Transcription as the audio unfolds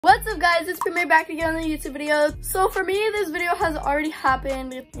What's up guys, it's Premier back again on the YouTube video. So for me, this video has already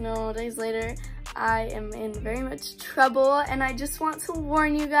happened, days later. I am in very much trouble and I just want to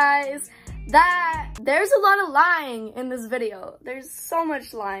warn you guys that there's a lot of lying in this video. There's so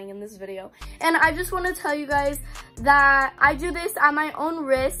much lying in this video. And I just want to tell you guys that I do this at my own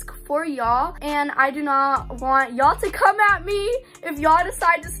risk for y'all, and I do not want y'all to come at me if y'all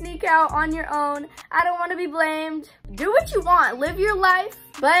decide to sneak out on your own. I don't want to be blamed. Do what you want, live your life,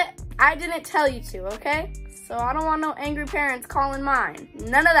 but I didn't tell you to, okay? So I don't want no angry parents calling mine.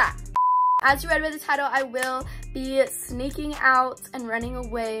 None of that. As you read by the title, I will be sneaking out and running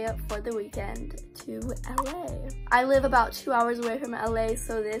away for the weekend to LA. I live about 2 hours away from LA,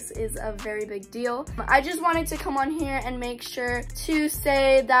 so this is a very big deal. I just wanted to come on here and make sure to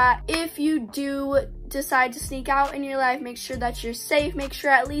say that if you do decide to sneak out in your life, make sure that you're safe. Make sure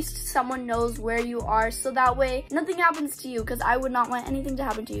at least someone knows where you are, so that way nothing happens to you, because I would not want anything to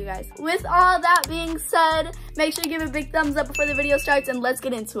happen to you guys. With all that being said, make sure you give a big thumbs up before the video starts, and let's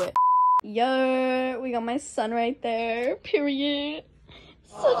get into it. Yo, we got my son right there, period.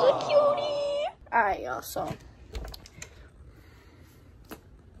 Such a cutie. Alright, y'all, so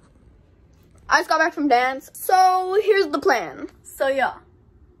I just got back from dance, so here's the plan. So yeah,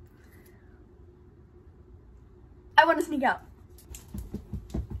 I want to sneak out.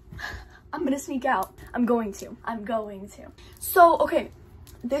 I'm gonna sneak out. I'm going to. So, okay,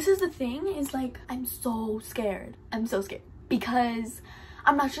 this is the thing, is like, I'm so scared. Because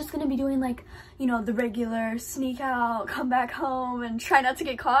I'm not just gonna be doing like, the regular sneak out, come back home, and try not to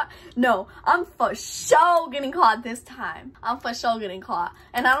get caught. No, I'm for sure getting caught this time.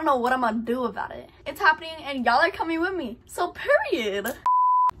 And I don't know what I'm gonna do about it. It's happening and y'all are coming with me. So period.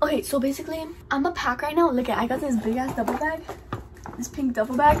 Okay, so basically, I'm gonna pack right now. Look at, I got this big ass duffel bag. This pink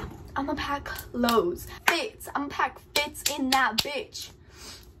duffel bag. I'm gonna pack loads. Fits. I'm gonna pack fits in that bitch.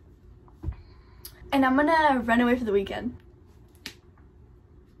 And I'm gonna run away for the weekend.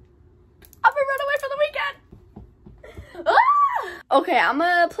 Okay, I'm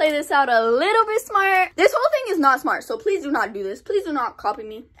gonna play this out a little bit smart. This whole thing is not smart, so please do not do this. Please do not copy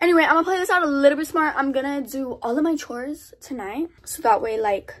me. Anyway, I'm gonna play this out a little bit smart. I'm gonna do all of my chores tonight, so that way,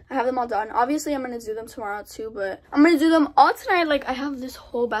 like, I have them all done. Obviously, I'm gonna do them tomorrow too, but I'm gonna do them all tonight. Like, I have this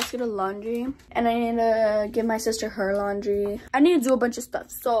whole basket of laundry, and I need to give my sister her laundry. I need to do a bunch of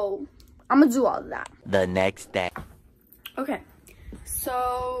stuff, so I'm gonna do all of that. The next day. Okay,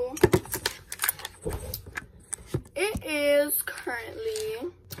 so it is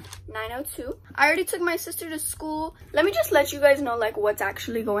currently 9:02. I already took my sister to school. Let me just let you guys know like what's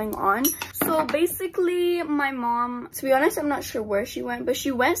actually going on. So basically, my mom, to be honest, I'm not sure where she went, but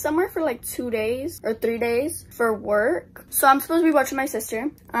she went somewhere for like 2 days or 3 days for work. So I'm supposed to be watching my sister.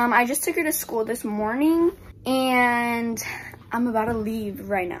 I just took her to school this morning, and I'm about to leave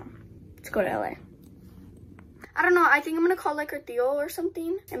right now to go to LA. I don't know, I think I'm gonna call like her tío or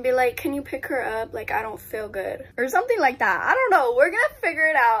something and be like, can you pick her up? Like, I don't feel good. Or something like that. I don't know, we're gonna figure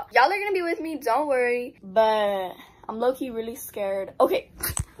it out. Y'all are gonna be with me, don't worry. But I'm low-key really scared. Okay,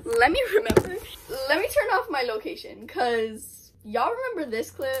 let me turn off my location, because y'all remember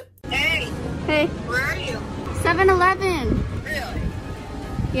this clip? Hey! Hey. Where are you? 7-Eleven. Really?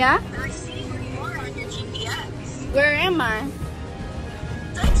 Yeah? I see where you are on your GPS. Where am I?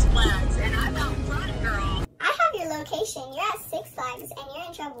 Six Flags, and I'm out front, girl. Your location, you're at Six Flags and you're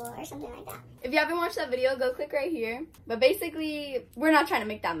in trouble or something like that. If you haven't watched that video, go click right here. But basically, we're not trying to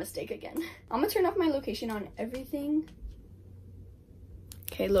make that mistake again. I'm gonna turn off my location on everything.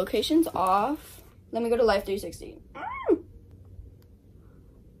 Okay, location's off. Let me go to Life 360.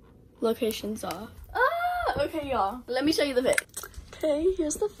 Location's off. Ah, okay, y'all. Let me show you the fit. Okay,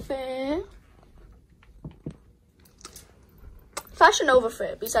 here's the fit. Fashion Nova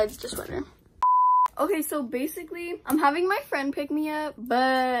fit, besides this winter. Okay, so basically, I'm having my friend pick me up,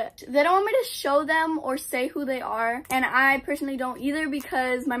 but they don't want me to show them or say who they are. And I personally don't either,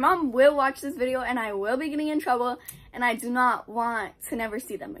 because my mom will watch this video and I will be getting in trouble, and I do not want to never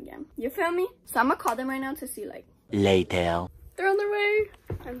see them again. You feel me? So I'm gonna call them right now to see, like, later. They're on their way.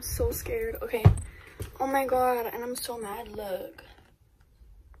 I'm so scared. Okay. Oh my God, and I'm so mad. Look.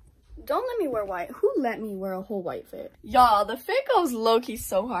 Don't let me wear white. Who let me wear a whole white fit? Y'all, the fit goes low-key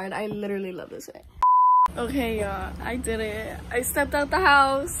so hard. I literally love this fit. Okay, y'all, I did it. I stepped out the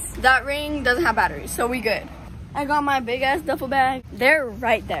house. That ring doesn't have batteries, so we good. I got my big ass duffel bag. They're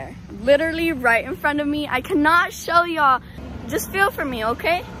right there, literally right in front of me. I cannot show y'all. Just feel for me,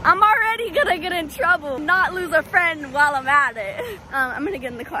 okay? I'm already gonna get in trouble. Not lose a friend while I'm at it. I'm gonna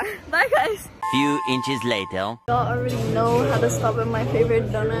get in the car. Bye, guys. Few inches later. Y'all already know how to stop at my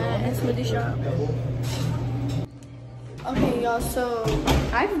favorite donut and smoothie shop. Okay, y'all, so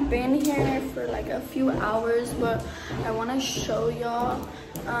I've been here for like a few hours, but I want to show y'all,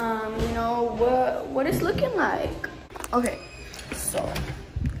 you know, what it's looking like. Okay, so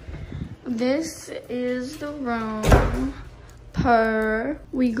this is the room.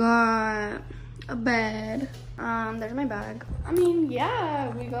 We got a bed. There's my bag. I mean,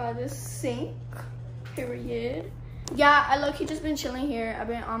 yeah, we got this sink, period. Yeah, I low-key just been chilling here. I've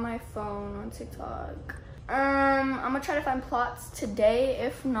been on my phone on TikTok. I'm gonna try to find plots today.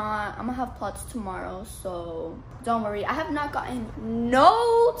 If not, I'm gonna have plots tomorrow, so don't worry. I have not gotten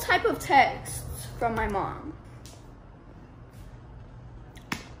no type of text from my mom.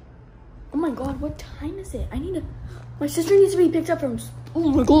 Oh my god, what time is it? My sister needs to be picked up from, oh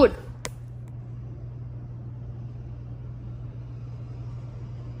my god.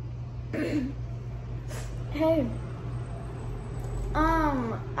 Hey,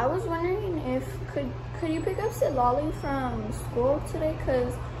 I was wondering if could you pick up Silali from school today?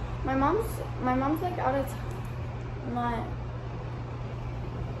 Cause my mom's like out of not.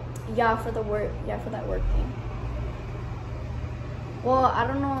 Yeah, for that work thing. Well, I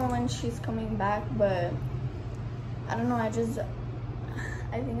don't know when she's coming back, but I don't know. I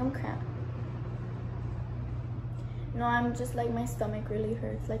think I'm cramped. No, I'm just like my stomach really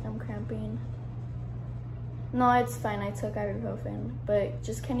hurts. Like I'm cramping. No, it's fine. I took ibuprofen, but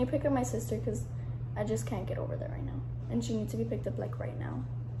just can you pick up my sister? Cause I just can't get over there right now, and she needs to be picked up like right now.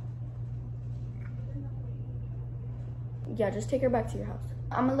 Yeah, just take her back to your house.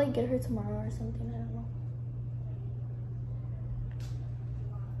 I'm gonna like get her tomorrow or something. I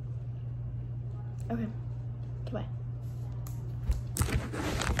don't know. Okay. Goodbye.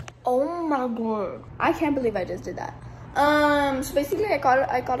 Oh my god. I can't believe I just did that. So basically I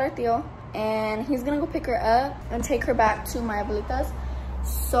called our tío, and he's gonna go pick her up and take her back to my abuelita's.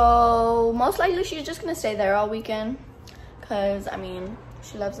 So most likely she's just gonna stay there all weekend, cause I mean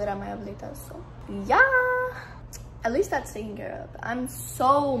she loves it at my abuelita's. So yeah, at least that's taken care of. I'm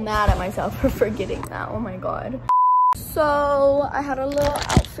so mad at myself for forgetting that. Oh my god. So I had a little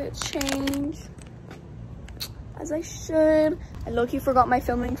outfit change, as I should. I low-key forgot my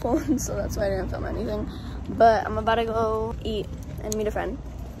filming phone, so that's why I didn't film anything. But I'm about to go eat and meet a friend.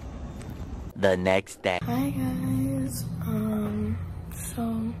 The next day. Hi guys.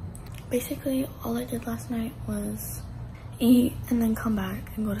 So basically all I did last night was eat and then come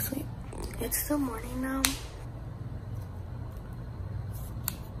back and go to sleep. It's still morning now.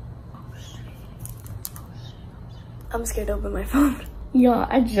 Oh shit. I'm scared to open my phone. Yeah,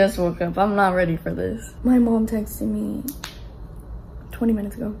 I just woke up. I'm not ready for this. My mom texted me 20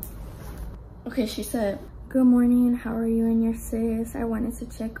 minutes ago. Okay, she said, "Good morning, how are you and your sis? I wanted to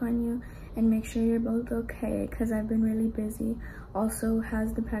check on you and make sure you're both okay because I've been really busy. Also,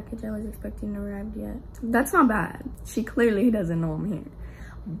 has the package I was expecting arrived yet?" That's not bad. She clearly doesn't know I'm here.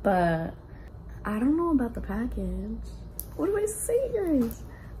 But I don't know about the package. What do I say, guys?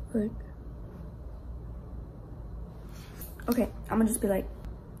 Look. Okay, I'm gonna just be like,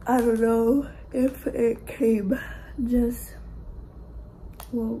 I don't know if it came. Just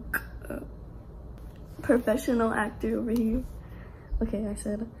woke up. Professional actor over here. Okay, I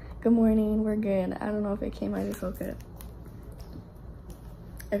said, "Good morning, we're good. I don't know if it came, I just woke up."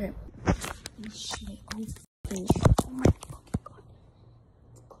 Okay. Oh shit, oh my fucking god.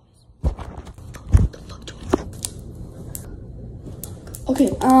 What the fuck do I do? Okay,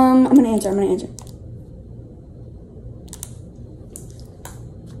 I'm gonna answer.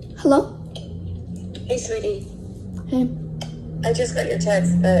 Hello? Hey, sweetie. Hey. I just got your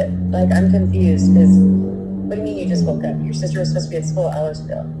text, but like I'm confused because what do you mean you just woke up? Your sister was supposed to be at school hours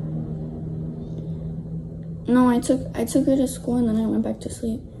ago. No, I took her to school and then I went back to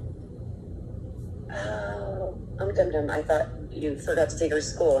sleep. Oh, I'm dumb. I thought you forgot to take her to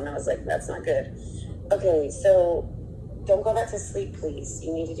school, and I was like, that's not good. Okay, so don't go back to sleep, please.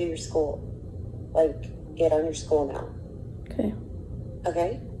 You need to do your school. Like, get on your school now. Okay.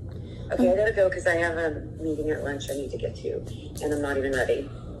 Okay? Okay, I gotta go because I have a meeting at lunch I need to get to, and I'm not even ready.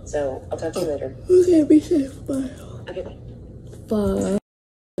 So I'll talk to you later. Okay, be safe. Bye. Okay, bye. Fuck.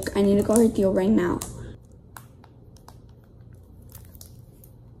 I need to call her tío right now.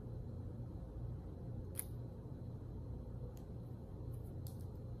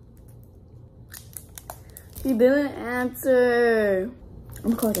 She didn't answer.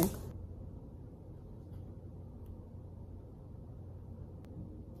 I'm calling.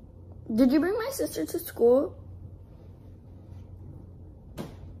 Did you bring my sister to school?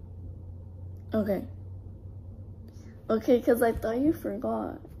 Okay. Okay, because I thought you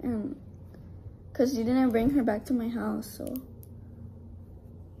forgot. And because you didn't bring her back to my house, so.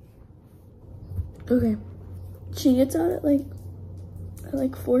 Okay. She gets out at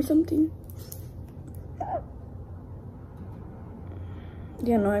like 4 something.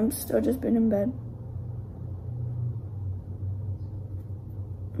 Yeah, no, I'm still just been in bed.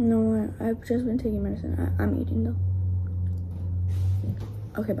 No, I've just been taking medicine. I'm eating though.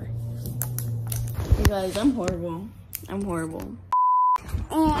 Okay, bye. You guys, I'm horrible. I'm horrible.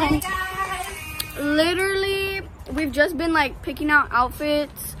 And literally, we've just been like picking out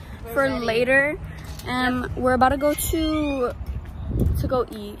outfits for later. We're about to go to go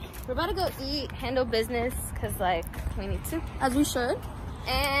eat. We're about to go eat, handle business, cause like we need to. As we should.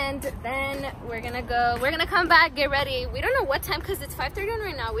 And then we're gonna come back, get ready. We don't know what time, cause it's 5:31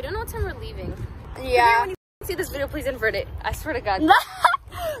 right now. We don't know what time we're leaving. Yeah. When you see this video, please invert it. I swear to God.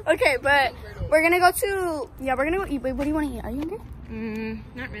 Okay, but we're gonna go to, yeah, we're gonna go eat. Wait, what do you want to eat? Are you hungry?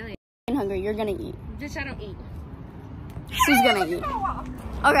 Not really. I'm hungry. You're gonna eat. Bitch, I don't eat. She's gonna eat.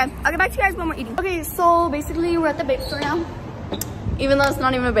 Okay, I'll get back to you guys when we're eating. Okay, so basically we're at the babe store now. Even though it's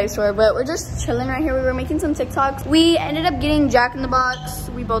not even a babe store, but we're just chilling right here. We were making some TikToks. We ended up getting Jack in the Box.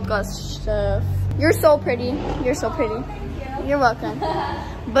 We both got stuff. You're so pretty. You're so pretty. You're welcome.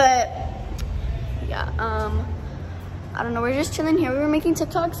 But yeah, I don't know. We're just chilling here. We were making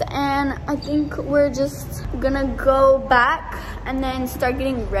TikToks, and I think we're just gonna go back and then start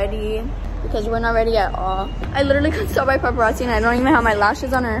getting ready because we're not ready at all. I literally got stopped by paparazzi, and I don't even have my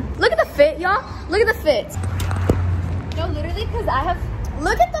lashes on her. Look at the fit, y'all. Look at the fit. No, literally, because I have...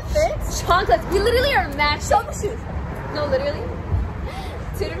 Look at the fit. Chocolates. We literally are matching. Show the shoes. No, literally.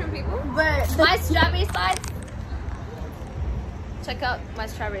 2 different people. But My strawberry slides. Check out my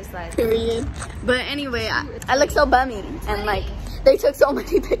strawberry slides. Period. But anyway, I look so bummy. And like, they took so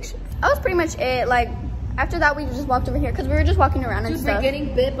many pictures. That was pretty much it. Like, after that, we just walked over here because we were just walking around and stuff. We're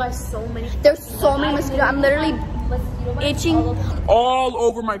getting bit by so many. There's so many mosquitoes. I'm literally itching all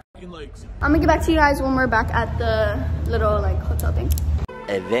over my legs. I'm gonna get back to you guys when we're back at the little like hotel thing.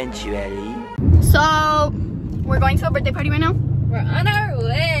 Eventually. So we're going to a birthday party right now. We're on our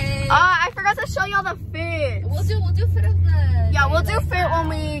way. I forgot to show y'all the fit. We'll do fit of the. Yeah, we'll do fit when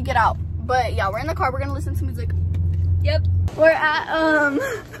we get out. But yeah, we're in the car. We're gonna listen to music. Yep. We're at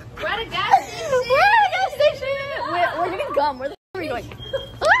We're at a gas station. We're at a gas station. We're getting gum. Where the f are we going?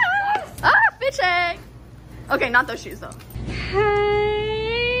 Fish egg. Okay, not those shoes though.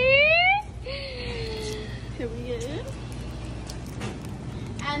 Here we go.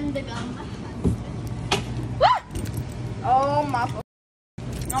 And the gum. Oh my.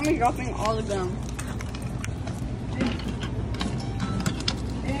 I'm dropping all the gum.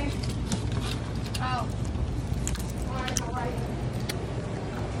 Oh.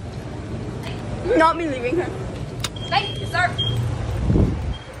 Not me leaving her. Thank you, sir.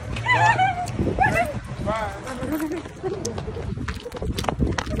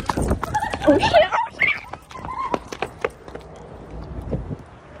 Oh shit.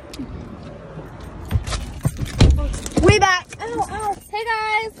 We back. Ow, ow. Hey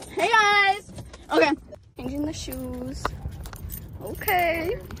guys. Hey guys. Okay. Changing the shoes.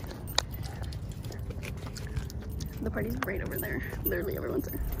 Okay. The party's right over there. Literally everyone's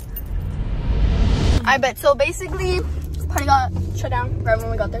there. I bet. So basically, party got shut down right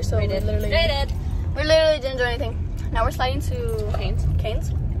when we got there. So we literally didn't do anything. Now we're sliding to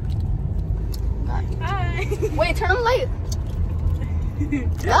Cane's. Hi. Wait, turn on the light.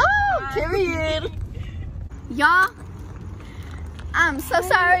 Oh, period. Y'all, I'm so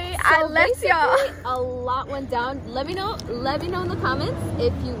sorry. I left y'all. A lot went down. Let me know in the comments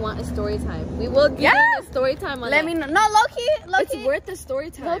if you want a story time. We will give you a story time on Let me know. No, low-key. It's worth a story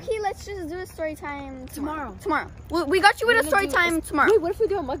time. Low-key, let's just do a story time tomorrow. We got you with a story time tomorrow. Wait, what if we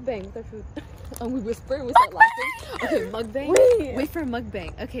do a mukbang with our food? And we whisper and we start laughing. Okay, mukbang. Wait for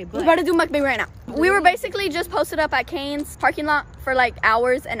mukbang. Okay, but we're about to do mukbang right now. We were basically just posted up at Cane's parking lot for like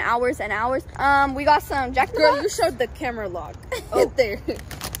hours and hours and hours. We got some Jack in the Box. Girl, you showed the camera log. Oh, there.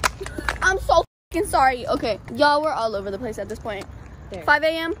 I'm so fucking sorry. Okay, y'all, we're all over the place at this point. There. 5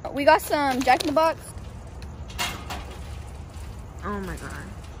 a.m. We got some Jack in the Box. Oh my god.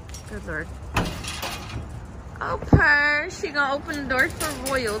 Good lord. Okay, she gonna open the doors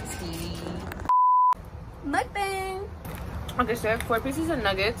for royalty. Mukbang. Okay, so I have 4 pieces of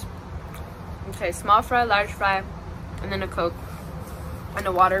nuggets. Okay, small fry, large fry, and then a Coke and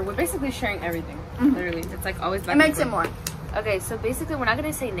a water. We're basically sharing everything. Literally, it's like always back. It makes it more. Okay, so basically we're not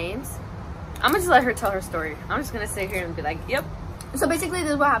gonna say names. I'm gonna just let her tell her story. I'm just gonna sit here and be like, yep. So basically,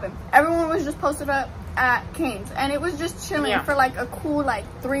 this is what happened. Everyone was just posted up at Cane's, and it was just chilling for like a cool like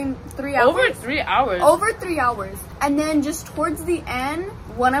three hours. Over 3 hours. Over 3 hours. And then just towards the end,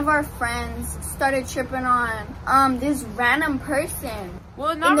 one of our friends started tripping on this random person.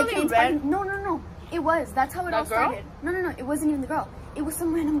 Well, not really Cane's random. No. It was. That's how it all That girl? started. No. It wasn't even the girl. It was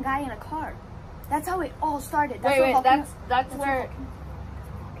some random guy in a car. That's how it all started. Wait, that's where.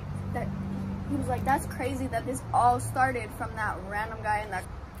 That he was like, that's crazy that this all started from that random guy in that.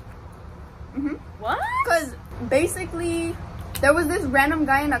 What? Because basically, there was this random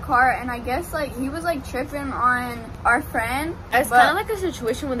guy in a car, and I guess like he was like tripping on our friend. It's kind of like a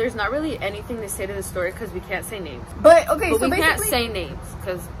situation when there's not really anything to say to the story because we can't say names. But okay, But so we can't basically, say names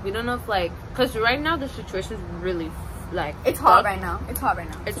because we don't know if like because right now the situation is really like it's hot fucked. right now. It's hot right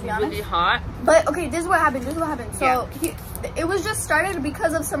now. It's to be honest. really hot. But okay, this is what happened. So Yeah. it was just started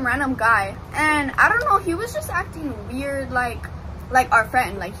because of some random guy, and I don't know. He was just acting weird, like our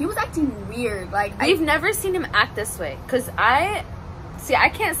friend. Like he was acting weird. Like We've never seen him act this way because I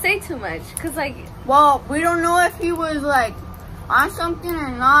can't say too much because like well, we don't know if he was like on something or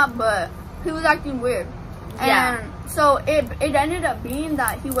not, but he was acting weird. Yeah. And so it ended up being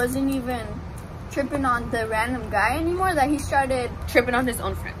that he wasn't even tripping on the random guy anymore. That he started. tripping on his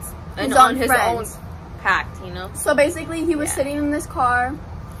own friends and His on own his friends. own pact, you know. So basically, he was Yeah. sitting in this car.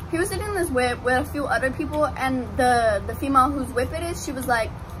 He was sitting in this whip with a few other people, and the female whose whip it is, she was like,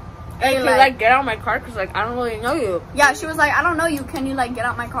 Hey, "Hey, like get out of my car because like I don't really know you." yeah." She was like, "I don't know you. Can you like get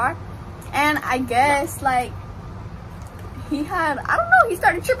out my car?" And I guess like he had, I don't know. He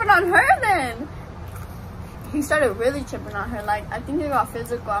started tripping on her. Then he started really tripping on her. Like I think it got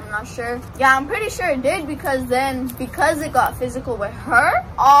physical. I'm not sure. Yeah, I'm pretty sure it did because it got physical with her,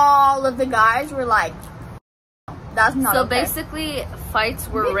 all of the guys were like, "That's not." So okay. basically, fights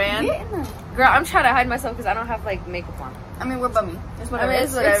were ran. Get in there. Girl, I'm trying to hide myself because I don't have like makeup on. I mean, we're bummy. It's I whatever. mean,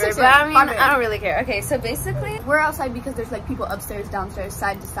 it's whatever. 6 But I mean, Fuck it. I don't really care. Okay, so basically, We're outside because there's like people upstairs, downstairs,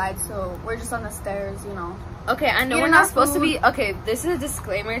 side to side. So we're just on the stairs, you know. okay, I know Eating we're not our supposed to food. be. Okay, this is a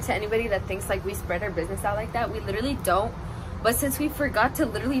disclaimer to anybody that thinks like we spread our business out like that. We literally don't. But since we forgot to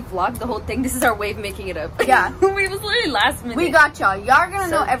literally vlog the whole thing, this is our way of making it up. Yeah. We was literally last minute. We got y'all. Y'all are gonna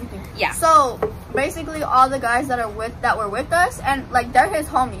So, know everything. yeah. So basically, all the guys that were with us, and like they're his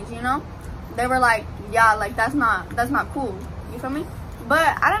homies, you know. They were like, yeah, like that's not cool. You feel me?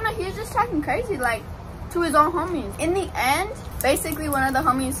 But I don't know. He was just acting crazy, like to his own homies. In the end, basically, one of the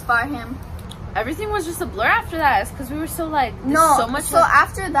homies fought him. Everything was just a blur after that. It's because we were so like No, so much. so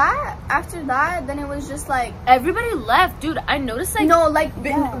after that, then it was just like everybody left, dude. I noticed like no, like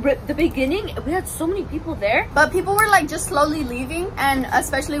the beginning we had so many people there. but people were like just slowly leaving, and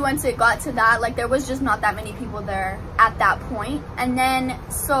especially once it got to that, like there was just not that many people there at that point. And then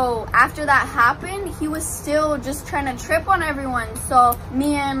so after that happened, he was still just trying to trip on everyone. So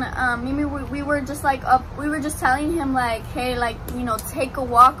me and Mimi, we were just like we were just telling him like, hey, like, you know, take a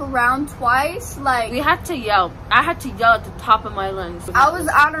walk around twice. Like We had to yell. I had to yell at the top of my lungs.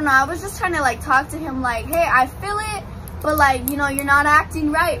 I don't know, I was just trying to like talk to him like, hey, I feel it, but like, you know, you're not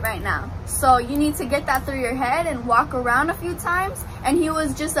acting right now, so you need to get that through your head and walk around a few times. And he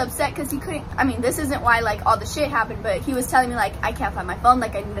was just upset because he couldn't, I mean, this isn't why like all the shit happened, but he was telling me like, I can't find my phone,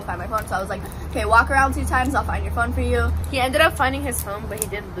 like I need to find my phone. So I was like, okay, walk around 2 times, I'll find your phone for you. He ended up finding his phone, but he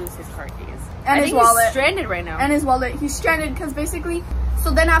did lose his car keys. And I his think wallet. He's stranded right now. And his wallet, he's stranded because basically, so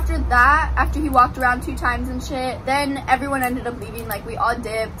then after that, after he walked around 2 times and shit, then everyone ended up leaving. Like we all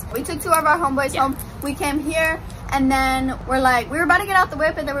dipped. We took 2 of our homeboys home. We came here, and then we were about to get out the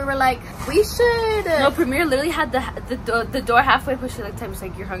whip, and then we were like, we should. No, Premier literally had the door halfway pushed. She looked at him, she's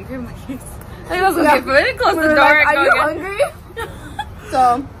like, "You're hungry?" I'm like, "Yes." I was like, "Go ahead and close We the were door." like, and are go you again." hungry?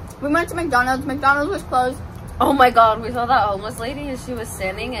 So we went to McDonald's. McDonald's was closed. Oh my god, we saw that homeless lady and she was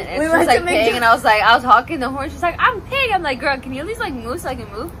standing and We she went was to like paying, and I was honking the horn. She's like, "I'm paying." I'm like, "Girl, can you at least like move so I can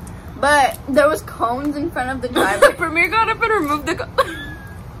move?" But there was cones in front of the driveway. Premier got up and removed the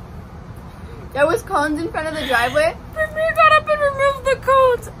There was cones in front of the driveway. Premier got up and removed the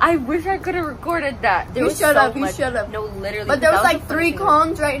cones. I wish I could have recorded that. There You was should so have. You much- should have. No, literally. But there was that like the 3 funniest thing.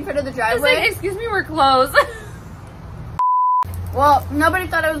 cones right in front of the I was driveway. like, "Excuse me, we're closed." Well, nobody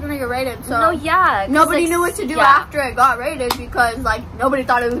thought it was gonna get raided, so No, yeah. 'cause, nobody like, knew what to do yeah. after it got raided because like nobody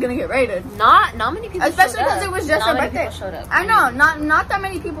thought it was gonna get raided. Not many people. Especially showed because up. it was just Not a many birthday. people showed up. I know, not that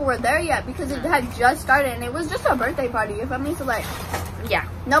many people were there yet because it had just started and it was just a birthday party. You feel me? So like, Yeah.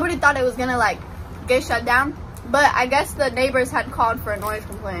 nobody thought it was gonna like get shut down. But I guess the neighbors had called for a noise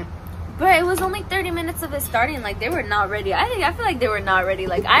complaint. But it was only 30 minutes of it starting. Like, they were not ready. I feel like they were not ready.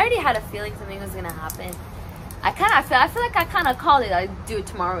 Like, I already had a feeling something was gonna happen. I feel like I kind of called it. Like, dude,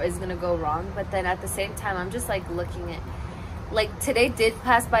 tomorrow is gonna go wrong. But then at the same time, I'm just like looking at, like, today did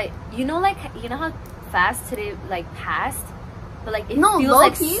pass by. You know how fast today like passed. But like, it feels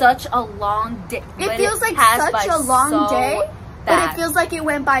like low-key, such a long day. it feels like such a long day, but it feels like it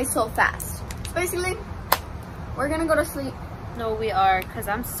went by so fast. Basically, we're gonna go to sleep. No, we are, because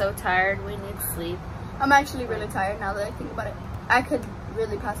I'm so tired. We need sleep. I'm actually really tired now that I think about it. I could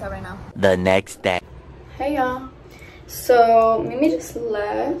really pass out right now. The next day. Hey y'all. So Mimi just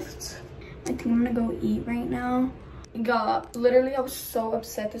left. I think I'm gonna go eat right now. God, literally I was so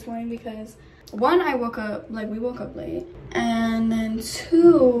upset this morning because one, I woke up, like we woke up late. And then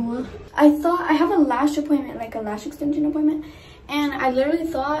two, I thought I have a lash appointment, like a lash extension appointment. And I literally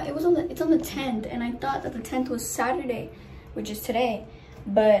thought it's on the 10th. And I thought that the 10th was Saturday, which is today.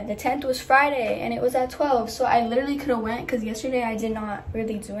 But the 10th was Friday and it was at 12. So I literally could have went because yesterday I did not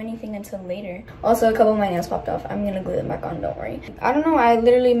really do anything until later. Also, a couple of my nails popped off. I'm gonna glue them back on, don't worry. I don't know, I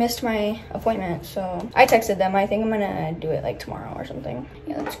literally missed my appointment. So I texted them. I think I'm gonna do it like tomorrow or something.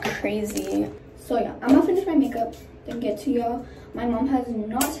 Yeah, that's crazy. So yeah, I'm gonna finish my makeup, then get to y'all. My mom has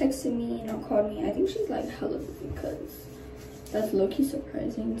not texted me, not called me. I think she's like hella busy because that's low-key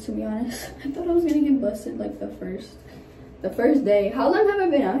surprising, to be honest. I thought I was gonna get busted like the first day. How long have I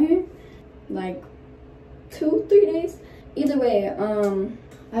been out here? Like 2-3 days. Either way,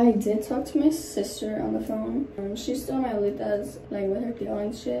 I did talk to my sister on the phone. She's still in my Litas, like with her deal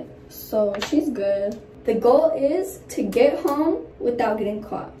and shit. So she's good. The goal is to get home without getting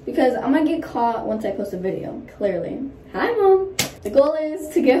caught. Because I'm gonna get caught once I post a video, clearly. Hi, Mom. The goal is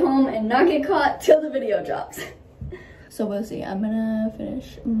to get home and not get caught till the video drops. So we'll see. I'm gonna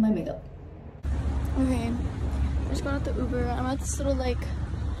finish my makeup. Okay. Just going out the Uber. I'm at this little like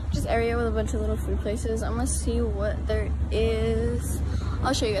just area with a bunch of little food places. I'm gonna see what there is.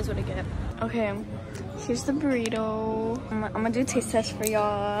 I'll show you guys what I get. Okay, here's the burrito. I'm gonna do a taste test for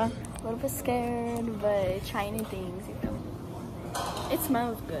y'all. A little bit scared, but trying new things, you know. It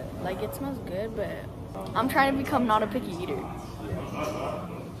smells good. Like it smells good, but I'm trying to become not a picky eater.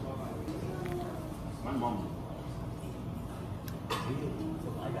 My mom.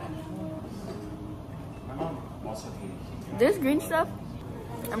 This green stuff,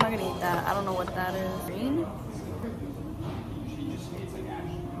 I'm not gonna eat that. I don't know what that is. Green?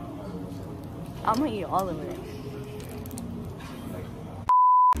 I'm gonna eat all of it.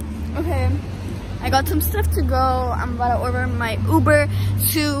 Okay, I got some stuff to go. I'm about to order my Uber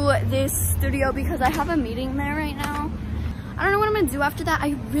to this studio because I have a meeting there right now. I don't know what I'm gonna do after that.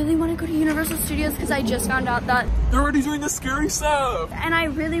 I really want to go to Universal Studios because I just found out that They're already doing the scary stuff. and I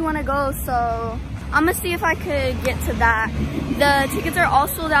really want to go, so I'm gonna see if I could get to that. The tickets are all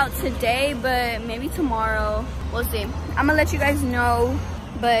sold out today, but maybe tomorrow. We'll see. I'm gonna let you guys know.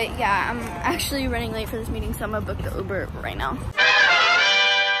 But yeah, I'm actually running late for this meeting, so I'm gonna book the Uber right now.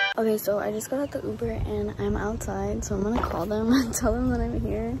 Okay, so I just got out the Uber and I'm outside, so I'm gonna call them and tell them that I'm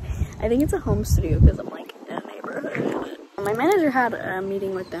here. I think it's a home studio because I'm like in a neighborhood. My manager had a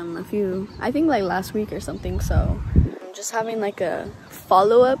meeting with them I think like last week or something, so I'm just having like a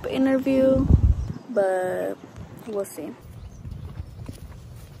follow-up interview. But we'll see.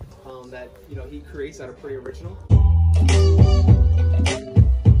 That, you know, he creates that are pretty original.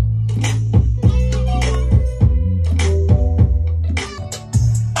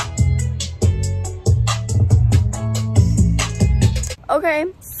 Okay,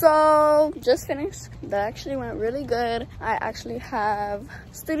 so just finished. That actually went really good. I actually have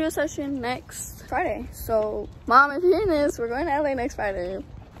studio session next Friday. So Mom, if you're hearing this, we're going to LA next Friday.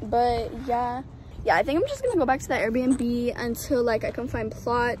 But yeah, I think I'm just gonna go back to that Airbnb until like I can find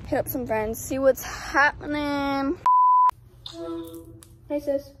plot, hit up some friends, see what's happening. Hey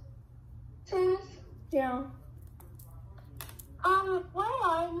sis. Sis? Yeah. Where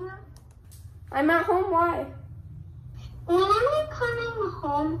are you? I'm at home, why? When are you coming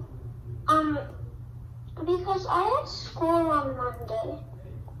home? Because I have school on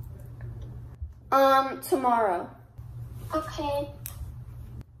Monday. Tomorrow. Okay.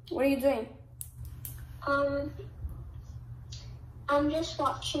 What are you doing? I'm just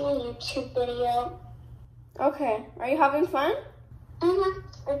watching a YouTube video. Okay, are you having fun?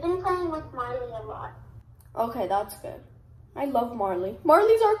 I've been playing with Marley a lot. Okay, that's good. I love Marley.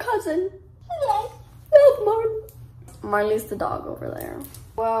 Marley's our cousin. Yes. Love Marley. Marley's the dog over there.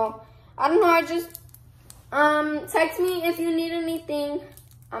 Well, I don't know, I just, text me if you need anything.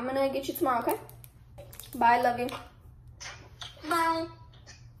 I'm gonna get you tomorrow, okay? Bye, love you. Bye.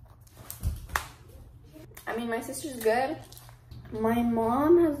 I mean, my sister's good. My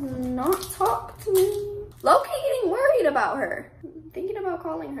mom has not talked to me. Low-key getting worried about her. Thinking about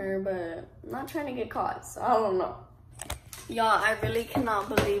calling her, but not trying to get caught, so I don't know. Y'all, I really cannot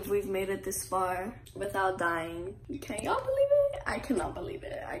believe we've made it this far without dying. Can y'all believe it? I cannot believe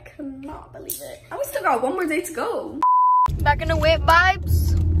it. I cannot believe it. And we still got one more day to go. Back in the Whip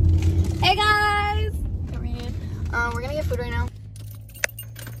vibes. Hey guys. Period. We're gonna get food right now.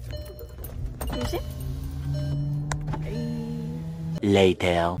 Can you see? Hey.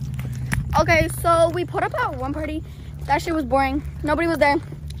 later. Okay, so we put up at one party. That shit was boring. Nobody was there.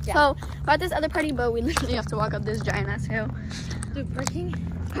 Yeah. So we're at this other party, but we literally have to walk up this giant ass hill. Dude, parking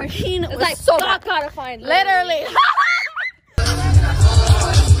was like so God bad. gotta find. Literally.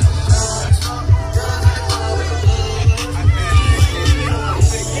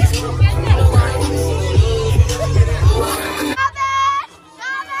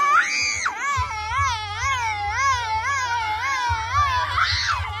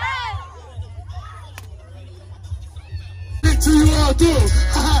 You all do.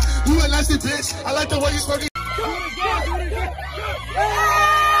 You a nasty bitch. I like the way you smoke it.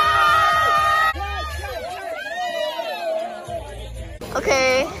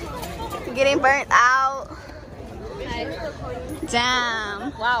 Okay, getting burnt out.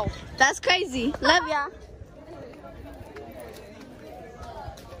 Damn. Wow. That's crazy. Love ya.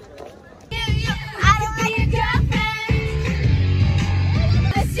 I don't like your girlfriend.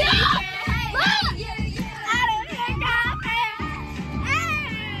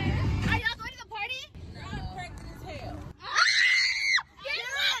 Are y'all going to the party? No.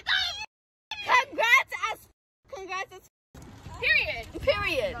 Congrats as period.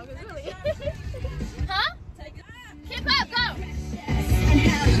 Period. Huh? Keep up, go.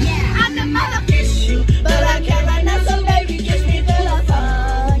 I'm the mother. But I can't right now, so baby, kiss me till I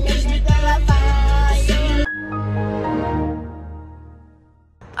find. Kiss me till I find.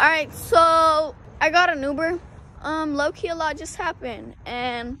 Alright, so I got an Uber. Low-key a lot just happened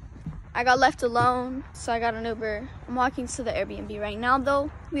and I got left alone, so I got an Uber. I'm walking to the Airbnb right now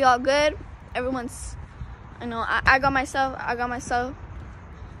though. We all good. Everyone's, I know, I got myself,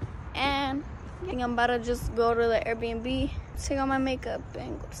 and I think I'm about to just go to the Airbnb, take out my makeup,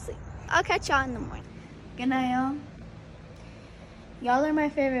 and go to sleep. I'll catch y'all in the morning. Good night, y'all. Y'all are my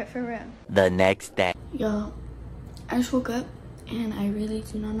favorite for real. The next day. Y'all, I just woke up and I really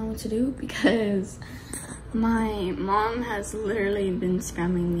do not know what to do because my mom has literally been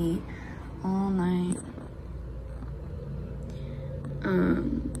spamming me all night.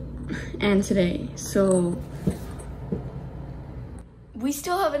 And today, so we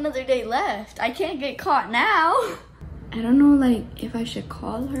still have another day left. I can't get caught now. I don't know, like, if I should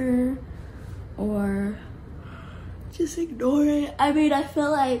call her or just ignore it. I mean, I feel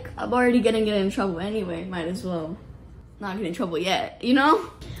like I'm already gonna get in trouble anyway. Might as well not get in trouble yet, you know?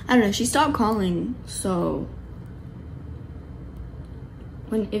 I don't know, she stopped calling, so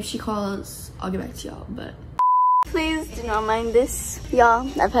if she calls, I'll get back to y'all, but please do not mind this, y'all.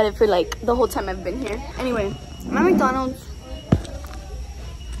 I've had it for like the whole time I've been here. Anyway, I'm at McDonald's.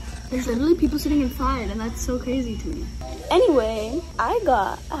 There's literally people sitting inside and that's so crazy to me. Anyway, I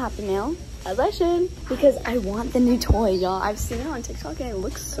got a Happy Meal, as I should, because I want the new toy, y'all. I've seen it on TikTok and it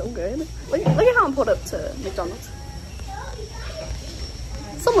looks so good. Look at how I'm pulled up to McDonald's.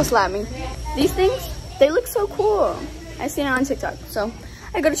 Someone slapped me. These things, they look so cool. I seen it on TikTok, so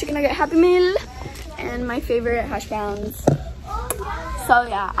I got a chicken nugget Happy Meal and my favorite hash browns. So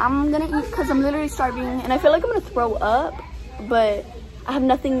yeah, I'm gonna eat because I'm literally starving and I feel like I'm gonna throw up, but I have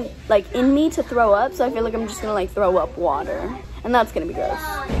nothing like in me to throw up, so I feel like I'm just gonna like throw up water and that's gonna be gross.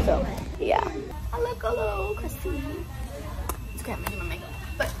 So yeah, I look a little crusty. It's okay, I'm making my makeup,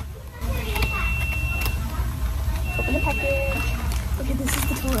 but open the package. Okay, this is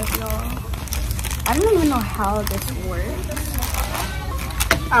the toilet, y'all. I don't even know how this works.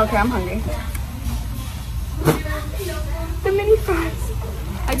 Okay, I'm hungry. The mini fries.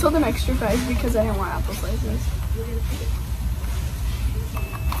 I told them extra fries because I didn't want apple slices.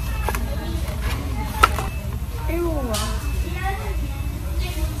 Ew.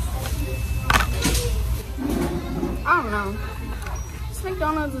 I don't know. This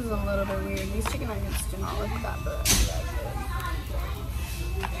McDonald's is a little bit weird. These chicken nuggets do not look that good.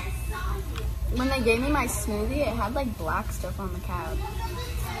 When they gave me my smoothie, it had like black stuff on the cap.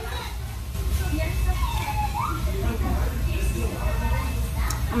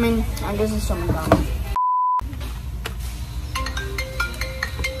 I mean, I guess it's from McDonald's.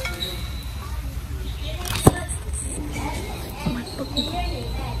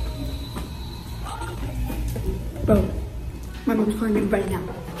 Bro, my mom's calling me right now.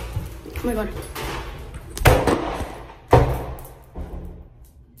 Oh my god.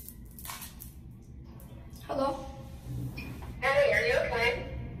 Hello? Hey, are you okay?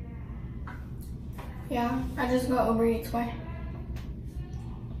 Yeah, I just got Uber Eats. Why?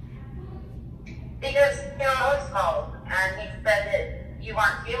 Because Alex called and he said that you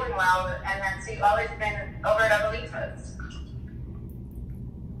weren't feeling well, and that you've always been over at Abuelita's,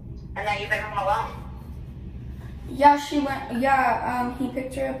 and that you've been home alone. Yeah, she went. Yeah, he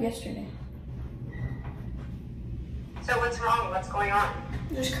picked her up yesterday. So So what's wrong? What's going on?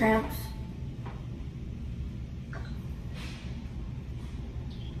 Just cramps.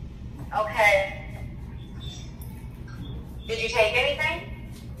 Okay. Did you take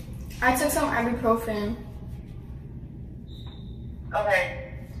anything? I took some ibuprofen.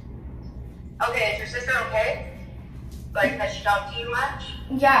 Okay. Okay, is your sister okay? Like, has she talked to you much?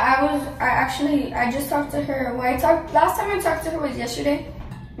 Yeah, I just talked to her. Last time I talked to her was yesterday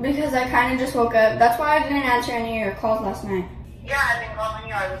because I kind of just woke up. That's why I didn't answer any of your calls last night. Yeah, I've been calling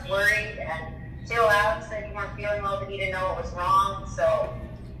you. I was worried, and Taylor Alex said you weren't feeling well, but he didn't know what was wrong, so...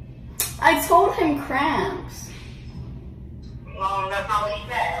 I told him cramps. Well, that's not what he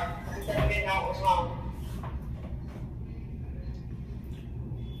said. He said he didn't know what was wrong.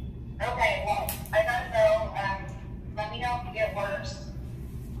 Okay, well, I gotta go. Let me know if you get worse.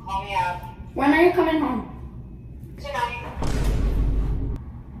 Call me up. When are you coming home? Tonight.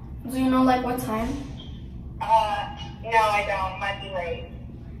 Do you know like what time? No, I don't. Might be late.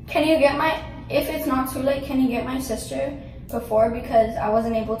 Can you get if it's not too late, can you get my sister before, because I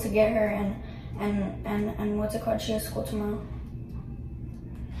wasn't able to get her and what's it called? She has school tomorrow.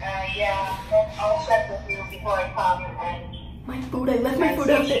 Yeah, I'll check with you before I come and... My food, I left my food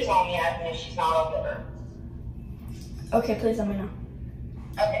see out if there. she told me yet, and if she's not, I'll get her. Okay, please let me know.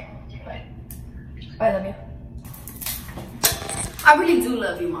 Okay, bye. I love you. I really do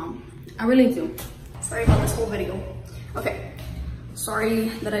love you, Mom. I really do. Sorry about this whole video. Okay. Sorry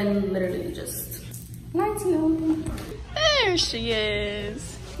that I literally just lied to you. There she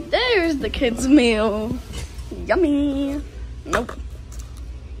is. There's the kids' meal. Yummy. Nope.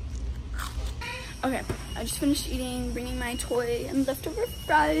 Okay, I just finished eating, bringing my toy and leftover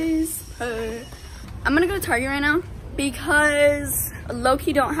fries. I'm gonna go to Target right now because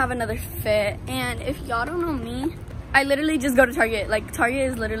low-key don't have another fit. And if y'all don't know me, I literally just go to Target. Like,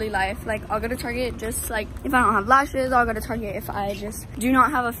 Target is literally life. Like, I'll go to Target just like if I don't have lashes, I'll go to Target if I just do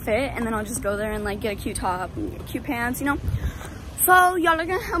not have a fit, and then I'll just go there and like get a cute top and get cute pants, you know? So y'all are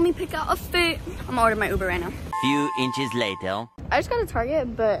gonna help me pick out a fit. I'm gonna order my Uber right now. Few inches later. I just got to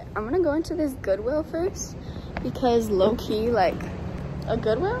Target, but I'm gonna go into this Goodwill first because low-key, like, a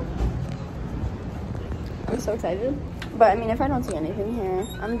Goodwill? I'm so excited. But I mean, if I don't see anything here,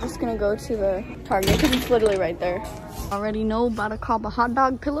 I'm just gonna go to the Target because it's literally right there. Already know about a called a hot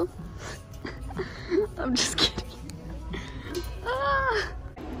dog pillow. I'm just kidding.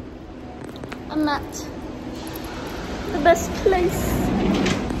 I'm not the best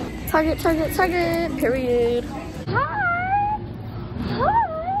place. Target, Target, Target, period. Hi!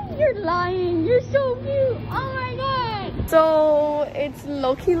 Hi! You're lying. You're so cute. Oh my god. So it's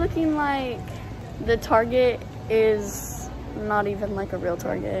low-key looking like the Target is not even like a real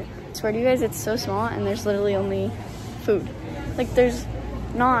Target. I swear to you guys, it's so small and there's literally only food. Like, there's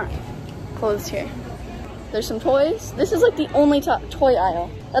not clothes here. There's some toys. This is like the only toy aisle.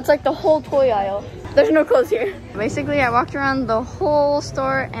 That's like the whole toy aisle. There's no clothes here. Basically, I walked around the whole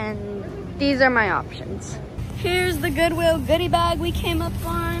store and these are my options. Here's the Goodwill goodie bag we came up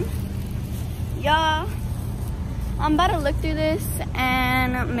on. Yeah. I'm about to look through this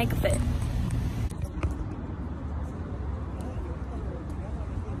and make a fit.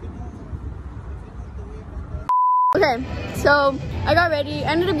 Okay, so I got ready.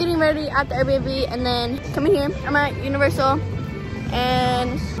 I ended up getting ready at the Airbnb and then coming here. I'm at Universal.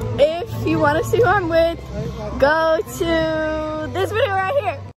 And if you want to see who I'm with, go to this video right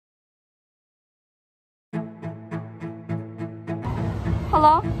here.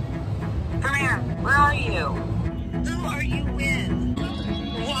 Hello? Come here. Where are you? Who are you with?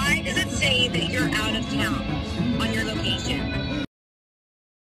 Why does it say that you're out of town?